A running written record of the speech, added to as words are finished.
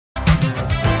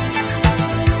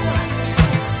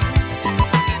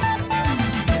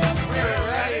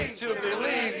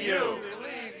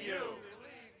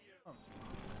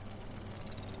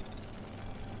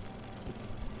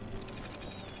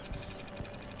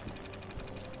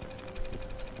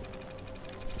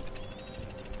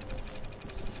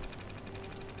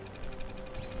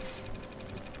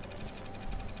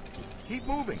keep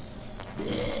moving.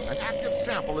 An active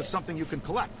sample is something you can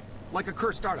collect, like a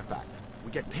cursed artifact.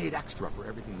 We get paid extra for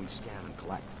everything we scan and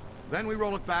collect. Then we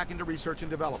roll it back into research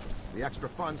and development. The extra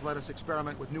funds let us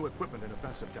experiment with new equipment and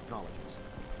offensive technologies,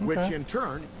 which in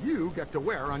turn you get to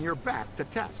wear on your back to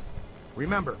test.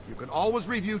 Remember, you can always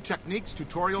review techniques,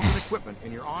 tutorials, and equipment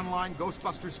in your online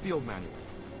Ghostbusters field manual.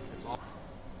 It's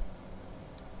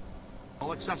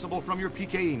all accessible from your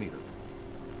PKE meter.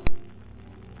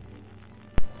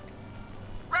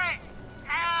 Ray!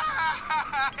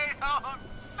 I don't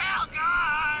feel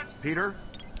good! Peter,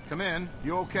 come in.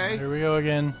 You okay? Here we go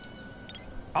again.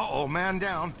 Uh-oh, man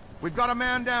down. We've got a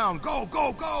man down. Go,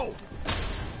 go, go!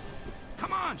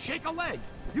 Come on, shake a leg.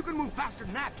 You can move faster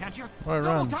than that, can't you? Why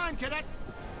Double run? time, cadet.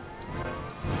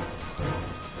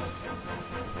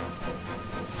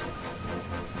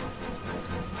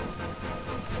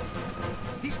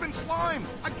 He's been slimed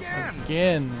again.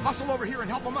 Again. Hustle over here and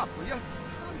help him up, will you? How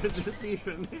did this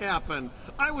even happen?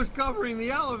 I was covering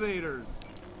the elevators.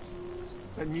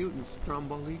 That mutant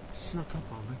Stromboli snuck up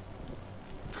on me.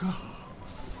 God,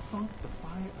 funked the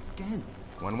fire again.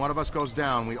 When one of us goes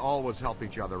down, we always help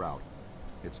each other out.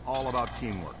 It's all about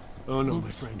teamwork. Oh no, my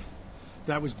friend.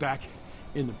 That was back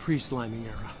in the pre-sliming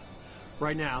era.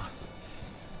 Right now,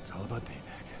 it's all about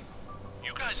payback.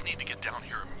 You guys need to get down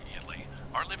here immediately.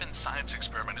 Our living science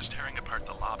experiment is tearing apart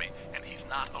the lobby, and he's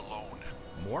not alone.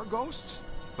 More ghosts?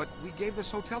 But we gave this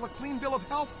hotel a clean bill of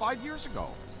health 5 years ago.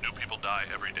 New people die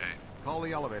every day. Call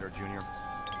the elevator, Junior.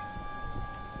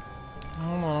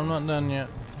 Hold on, I'm not done yet.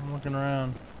 I'm looking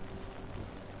around.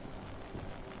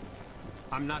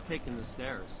 I'm not taking the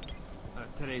stairs.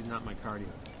 Today's not my cardio.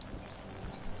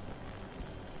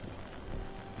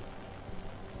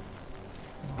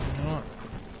 Why not?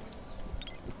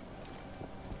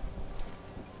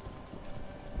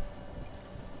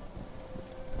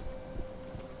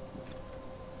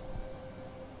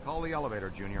 Call the elevator,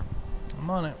 Junior. I'm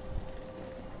on it.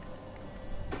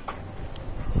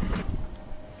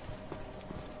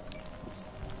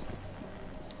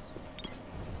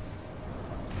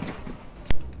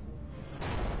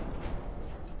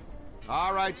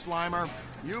 All right, Slimer.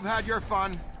 You've had your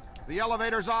fun. The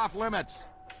elevator's off limits.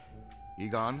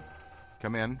 Egon,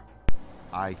 come in.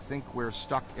 I think we're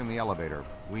stuck in the elevator.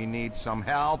 We need some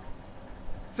help.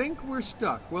 Think we're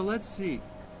stuck. Well, let's see.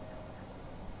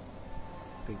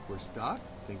 Think we're stuck?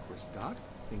 Think we're stuck?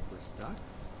 Think we're stuck?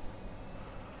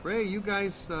 Ray, you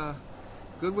guys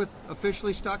good with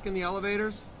officially stuck in the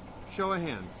elevators? Show of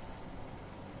hands.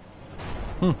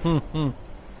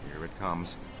 Here it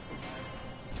comes.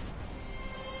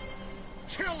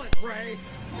 Kill it, Ray!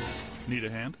 Need a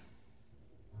hand?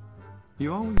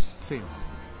 You always fail,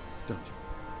 don't you?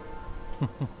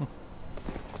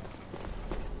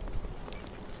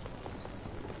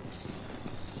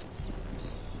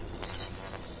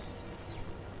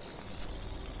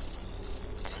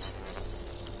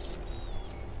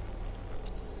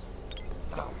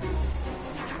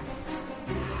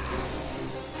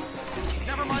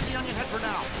 Never mind the onion head for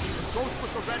now. The ghost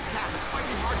with the red cap is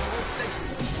fighting hard to hold stasis.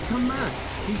 Come on,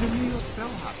 he's a New York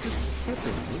bellhop. Just hit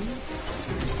him, will you?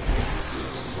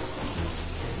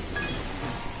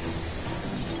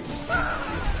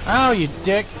 Ow, you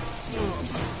dick!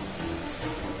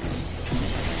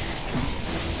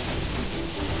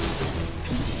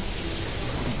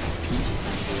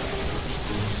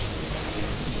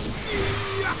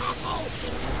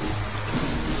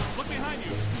 Look behind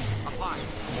you! Up high.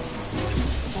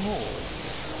 Oh.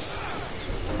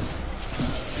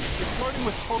 It's flirting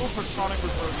with total protonic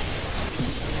reversion.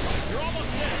 You're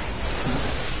almost there.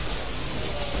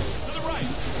 To the right.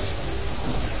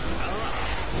 Ow.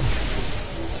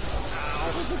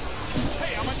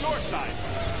 Hey, I'm on your side.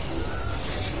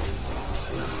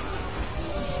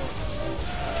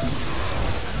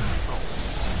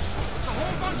 It's a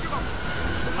whole bunch of them.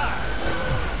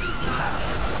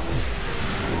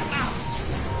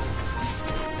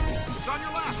 It's on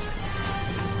your left.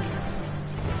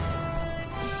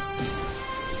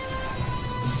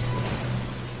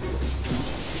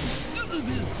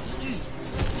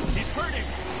 He's hurting.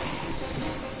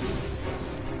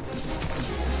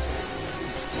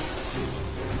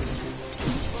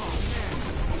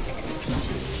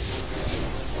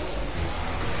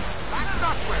 That's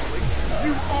not friendly.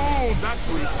 You own that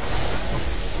creep.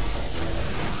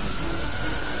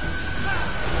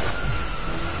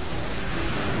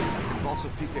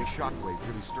 Convulsive PK shockwave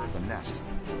really stirred the nest.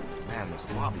 Man, this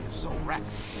lobby is so wrecked.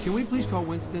 Can we please call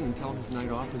Winston and tell him his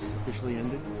night off is officially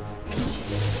ended?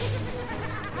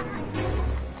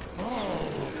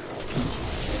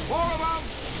 More of them!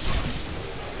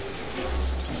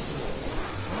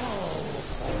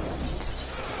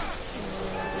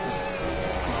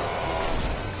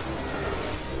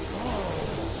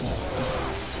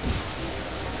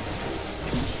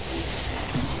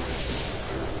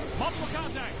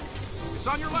 It's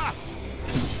on your left.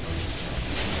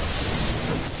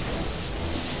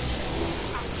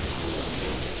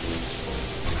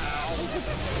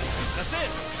 That's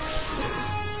it!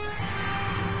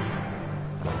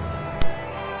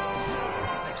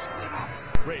 They've split up.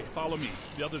 Ray, follow me.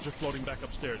 The others are floating back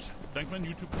upstairs. Venkman,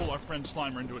 you two pull our friend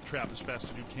Slimer into a trap as fast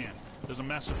as you can. There's a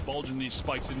massive bulge in these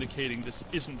spikes indicating this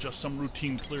isn't just some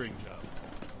routine clearing job.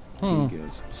 He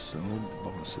gets so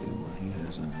bossy when he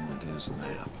hasn't had his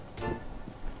nap.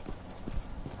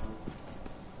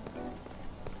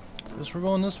 Guess we're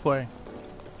going this way.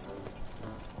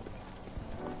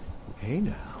 Hey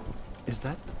now, is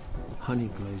that honey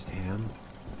glazed ham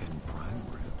and prime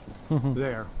rib?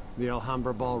 There, the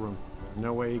Alhambra ballroom.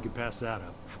 No way you could pass that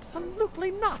up. Absolutely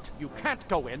not! You can't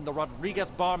go in. The Rodriguez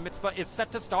bar mitzvah is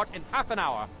set to start in half an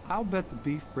hour. I'll bet the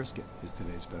beef brisket is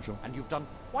today's special. And you've done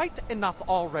quite enough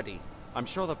already. I'm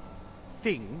sure the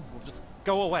thing will just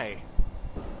go away.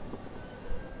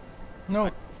 No.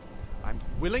 I'm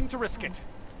willing to risk it.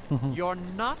 You're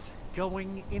not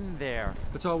going in there.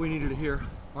 That's all we needed to hear.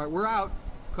 All right, we're out.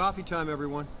 Coffee time,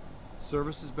 everyone.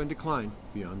 Service has been declined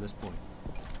beyond this point.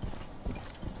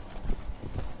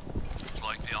 Looks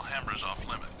like the Alhambra's off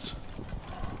limits.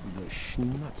 The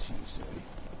schnutz, you say?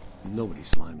 Nobody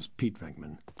slimes Pete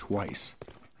Venkman twice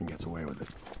and gets away with it.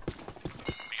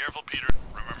 Be careful, Peter.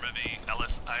 Remember the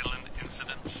Ellis Island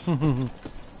incident?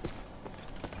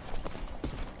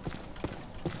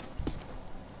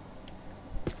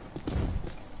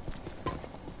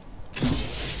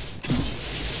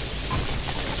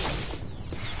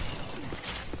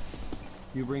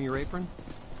 You bring your apron?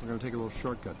 We're gonna take a little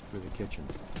shortcut through the kitchen.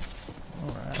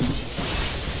 Alright.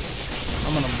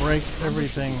 I'm gonna break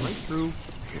everything. Right through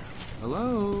here.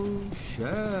 Hello,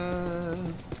 chef.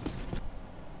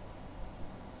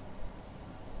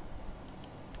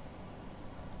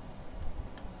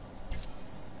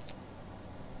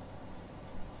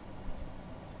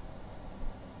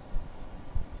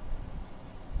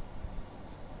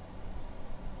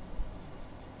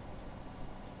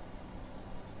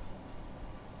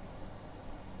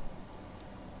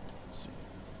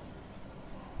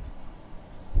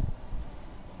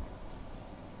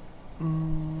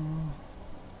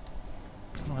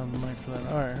 I don't have the mic for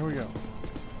that. Alright, here we go.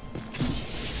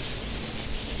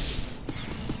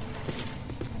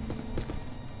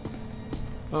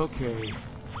 Okay,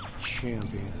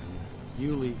 champion.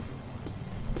 You leave.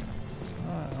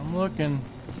 Alright, I'm looking.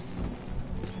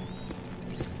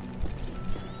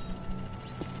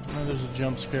 Oh, there's a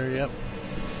jump scare, yep.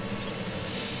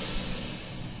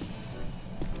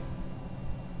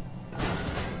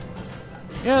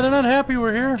 Yeah, they're not happy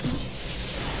we're here.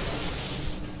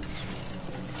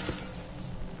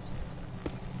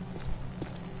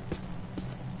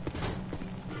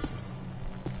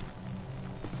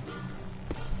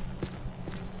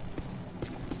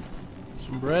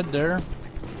 Some bread there. All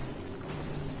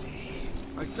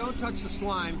right, don't touch the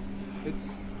slime.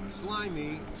 It's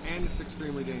slimy and it's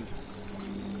extremely dangerous.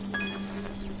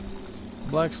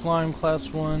 Black slime, class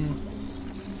 1.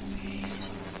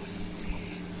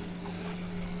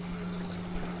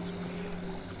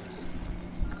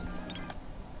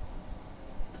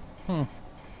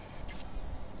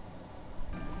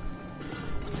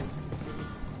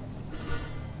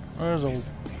 There's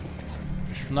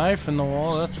a knife in the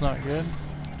wall, that's not good.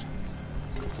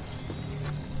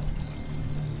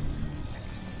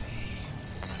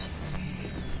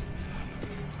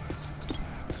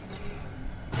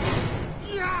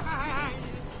 Yeah! I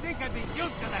think I'd be used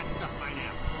to that stuff by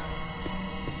now.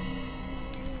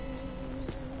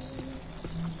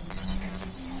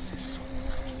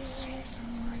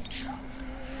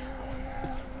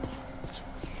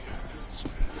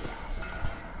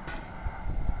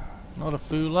 A lot of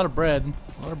food, a lot of bread.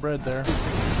 A lot of bread there.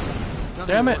 Nothing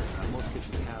Damn it! worse. Most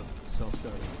kitchens have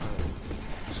self-starting.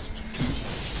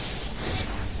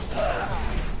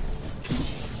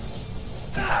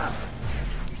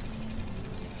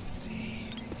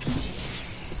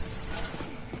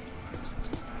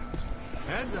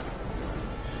 Heads up.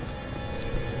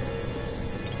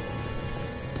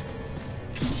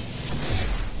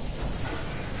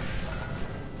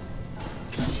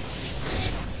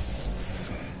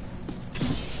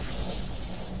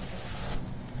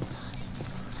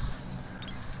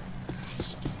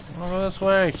 I'll go this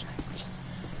way.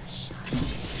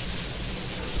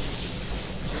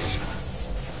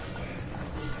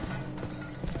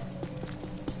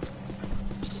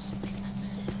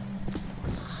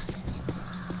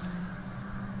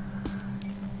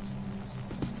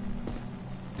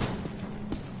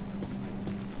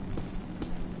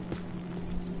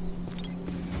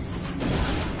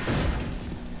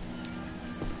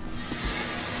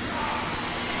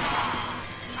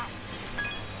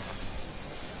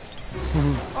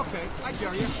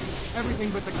 you. Everything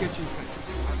but the kitchen sink.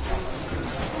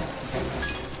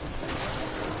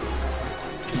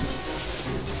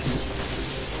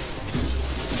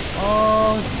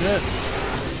 Oh shit.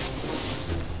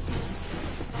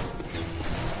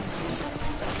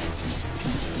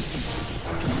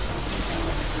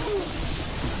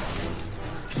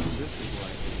 This is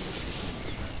like...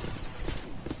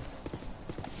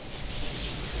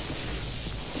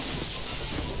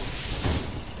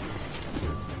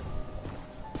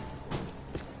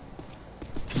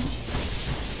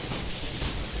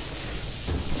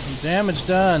 Some damage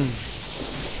done.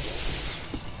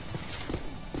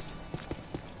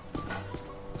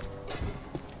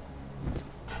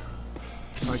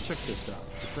 Alright, check this out.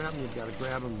 To grab them, you've got to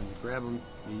grab them, and you grab them,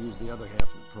 you use the other half of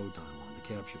the proton on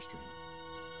the capture stream.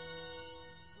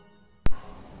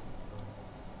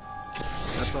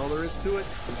 That's all there is to it.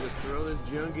 You just throw this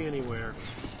junk anywhere.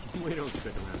 We don't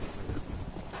stick around to clean up.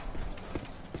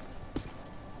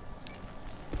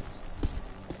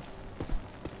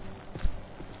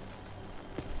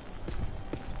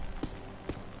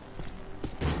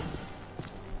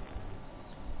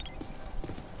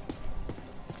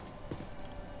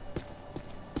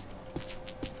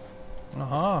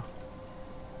 Uh-huh.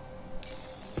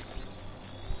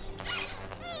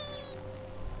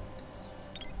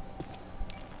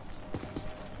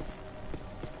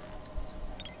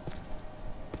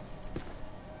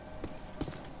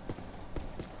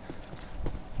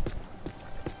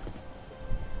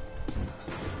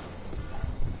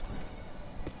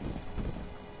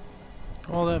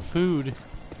 All that food.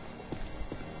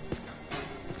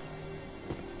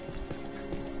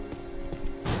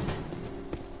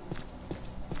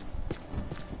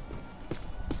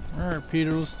 Alright,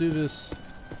 Peter, let's do this.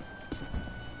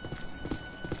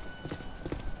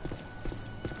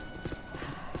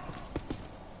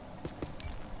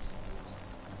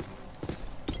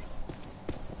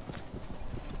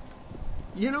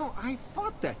 You know, I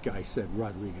thought that guy said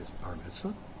Rodriguez bar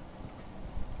mitzvah.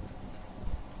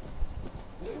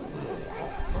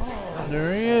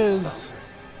 There he is.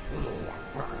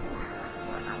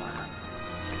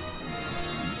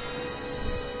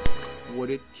 Would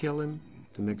it kill him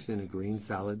to mix in a green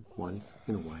salad once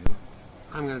in a while?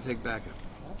 I'm gonna take backup.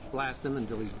 Blast him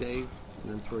until he's dazed,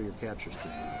 and then throw your capture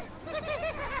stream out.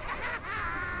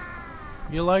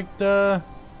 You liked,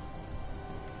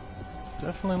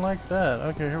 definitely like that.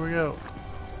 Okay, here we go.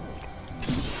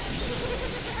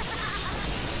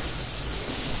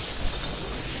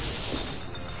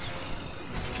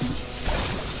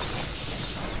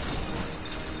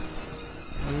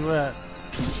 Where you at?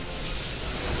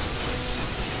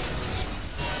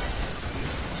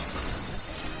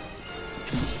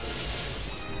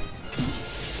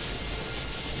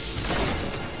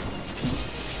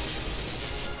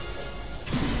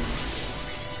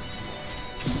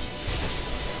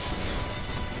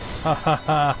 Ha ha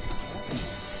ha.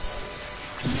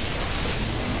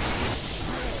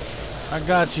 I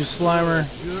got you, Slimer.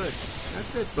 Good.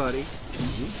 That's it, buddy. You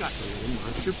got the little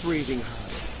monster breathing hard.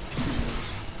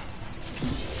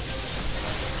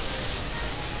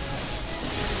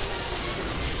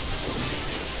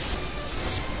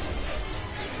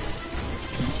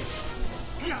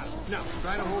 Yeah. Now,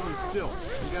 try to hold him still.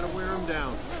 You gotta wear him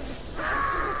down.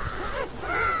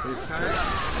 He's tired.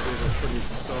 There's a pretty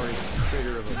sorry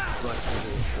trigger of a butt into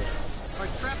his foot. All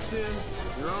right, traps in.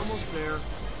 You're almost there.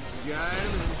 You got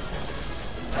him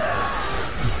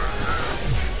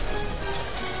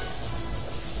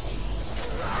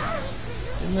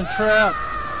In the trap.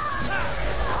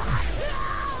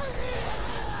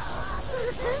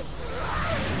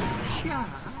 Yeah.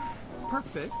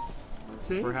 Perfect.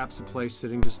 See? Perhaps a place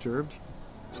sitting disturbed.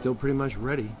 Still pretty much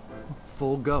ready.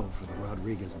 Full go for the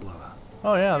Rodriguez blowout.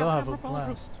 Oh yeah, they'll have a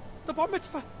blast. The bar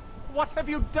mitzvah! What have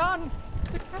you done?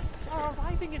 The guests are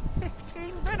arriving in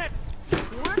 15 minutes!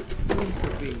 What seems to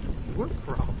be your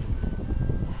problem?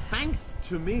 Thanks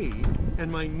to me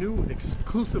and my new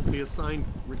exclusively assigned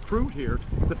recruit here,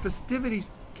 the festivities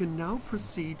can now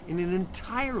proceed in an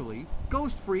entirely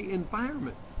ghost-free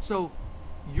environment. So,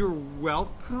 you're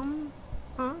welcome,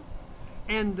 huh?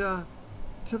 And, to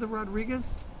the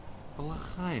Rodriguez, a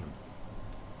l'chaim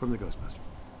from the Ghostbusters.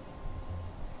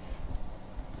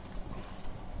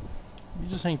 You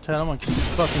just hang tight, I'm gonna keep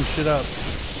fucking shit up.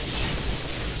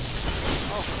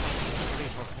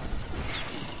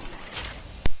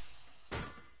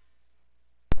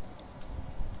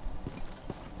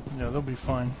 Yeah, they'll be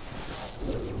fine.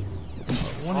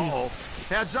 Uh-oh.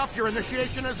 Heads up, your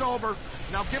initiation is over.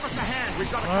 Now give us a hand.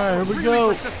 We've got a All right, couple of here we really go.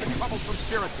 persistent troublesome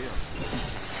spirits here.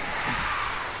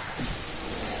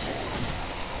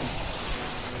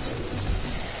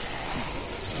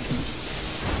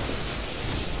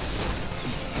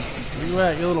 you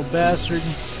at, you little bastard?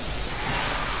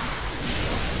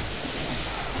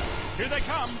 Here they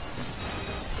come.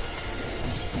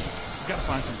 We gotta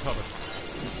find some cover.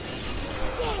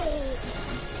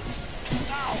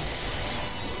 Ow.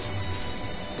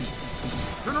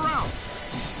 Turn around.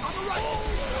 On the right.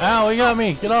 Ow, he got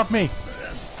me. Get off me.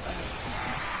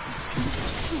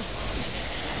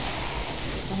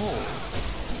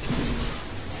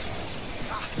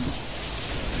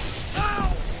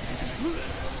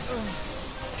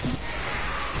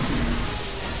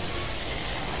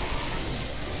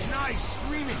 Nice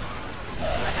screaming. The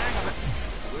hang of it.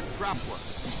 Good trap work.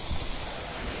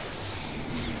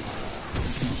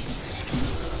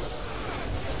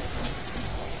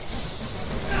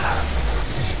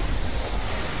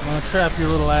 I'm gonna trap your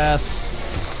little ass.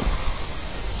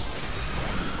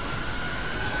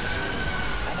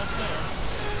 Almost there.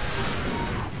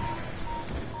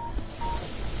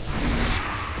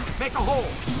 Make a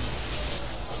hole.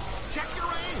 Check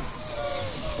your aim.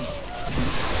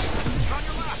 It's on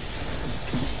your left.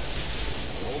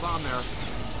 Hold on there.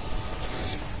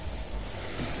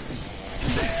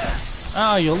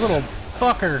 Oh, you little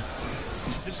fucker.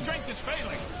 His strength is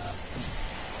failing.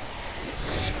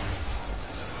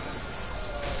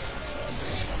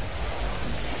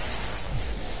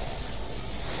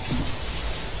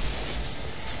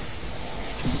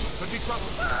 Could be trouble.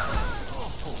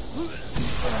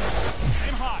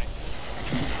 Aim high.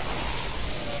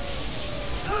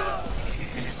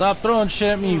 Stop throwing shit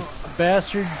at me, you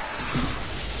bastard.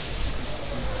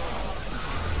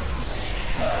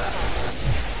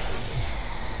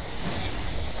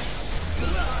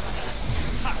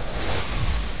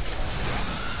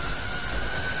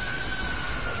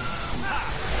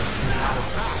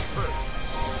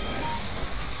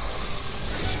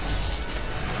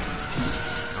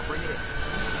 Now bring it in.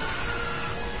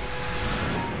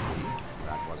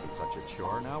 That wasn't such a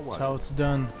chore, now was That's how it? it's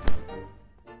done.